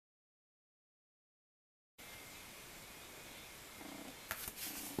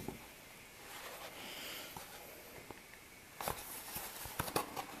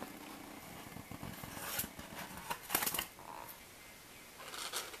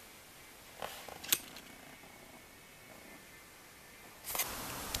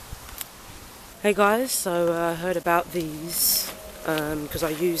Hey guys, so I heard about these because I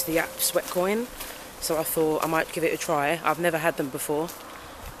use the app Sweatcoin, so I thought I might give it a try. I've never had them before,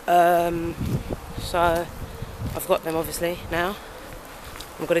 so I've got them obviously now.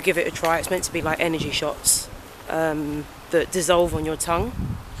 I'm going to give it a try. It's meant to be like energy shots that dissolve on your tongue,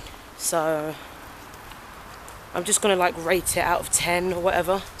 so I'm just going to like rate it out of 10 or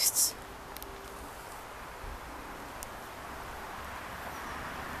whatever.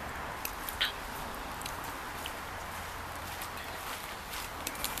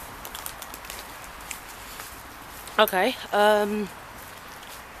 Okay,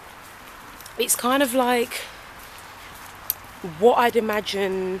 it's kind of like what I'd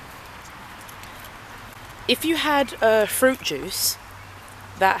imagine if you had a fruit juice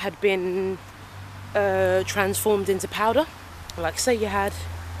that had been transformed into powder. Like say you had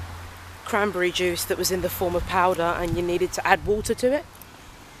cranberry juice that was in the form of powder and you needed to add water to it.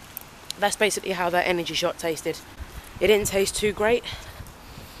 That's basically how that energy shot tasted. It didn't taste too great,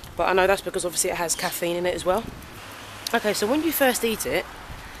 but I know that's because obviously it has caffeine in it as well. Okay, so when you first eat it,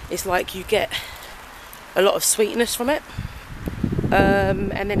 it's like you get a lot of sweetness from it,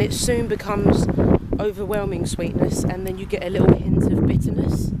 and then it soon becomes overwhelming sweetness, and then you get a little hint of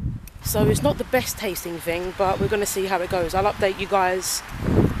bitterness. So it's not the best tasting thing, but we're going to see how it goes. I'll update you guys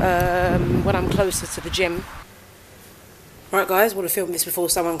when I'm closer to the gym. Right guys, I want to film this before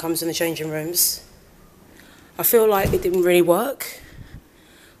someone comes in the changing rooms. I feel like it didn't really work,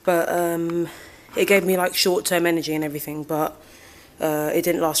 but it gave me like short-term energy and everything, but it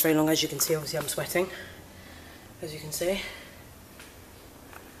didn't last very long. As you can see, obviously I'm sweating, as you can see.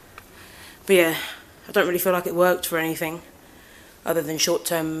 But yeah, I don't really feel like it worked for anything other than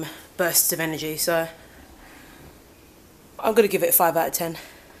short-term bursts of energy, so I'm going to give it a 5 out of 10.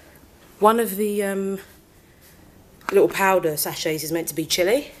 One of the little powder sachets is meant to be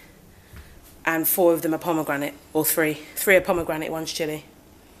chili, and 4 of them are pomegranate, or 3. 3 are pomegranate, 1's chili.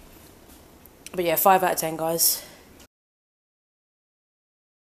 But yeah, 5 out of 10 guys.